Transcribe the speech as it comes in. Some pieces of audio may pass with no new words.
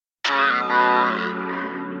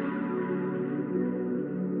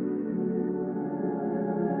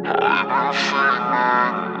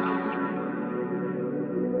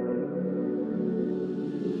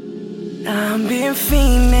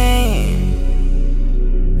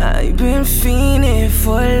I've been fiending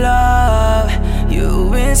for love.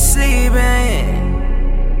 You've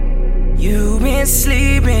been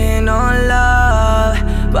sleeping on love.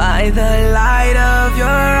 By the light of your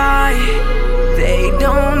eye, they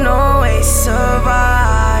don't always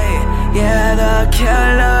survive. Yeah, the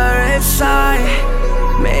killer inside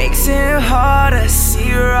makes it hard to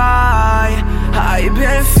see right. I've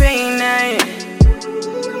been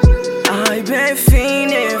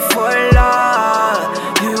fiending for love.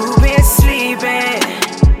 You've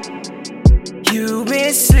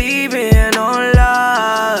been sleeping on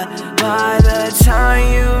love. By the time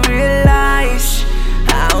you realize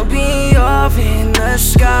I'll be off in the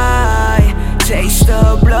sky, taste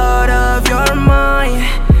the blood of your mind.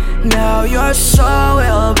 Now your soul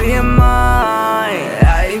will be mine.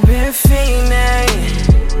 I've been fiending.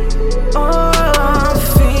 Oh, I'm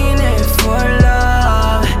fiending for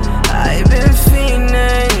love. I've been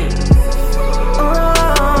fiending. Oh,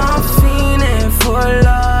 I'm fiending for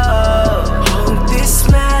love. Hope this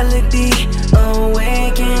melody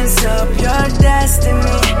awakens up your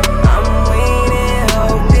destiny. I'm waiting.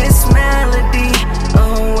 Hope this melody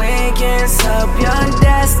awakens up your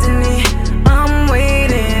destiny. I'm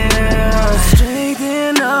waiting.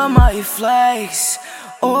 Straighten up my flex.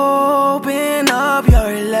 Open up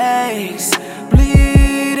your legs,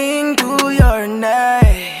 bleeding through your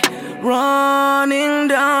neck, running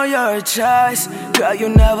down your chest. Girl, you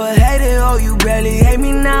never hated, oh, you barely hate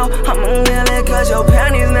me now. I'ma get it cause your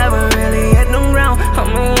panties never really hit the ground.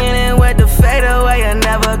 I'ma get it with the fade away and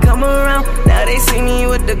never come around. Now they see me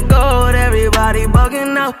with the gold, everybody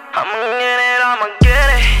bugging out. I'ma get it, I'ma get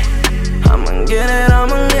it. I'ma get it,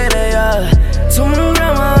 I'ma get it, yeah. To my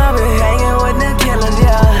grandma, I been hanging with the killers,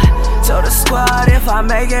 yeah. Told the squad, if I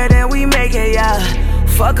make it, then we make it, yeah.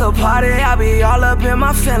 Fuck a party, I be all up in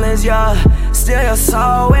my feelings, yeah. Steal your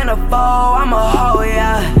soul in a foe, I'm a hoe,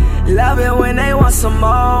 yeah. Love it when they want some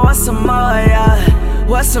more, yeah.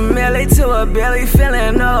 What's a milli to a Billy,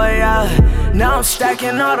 feeling oh, yeah. Now I'm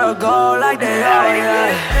stacking all the gold like they all,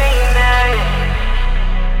 yeah.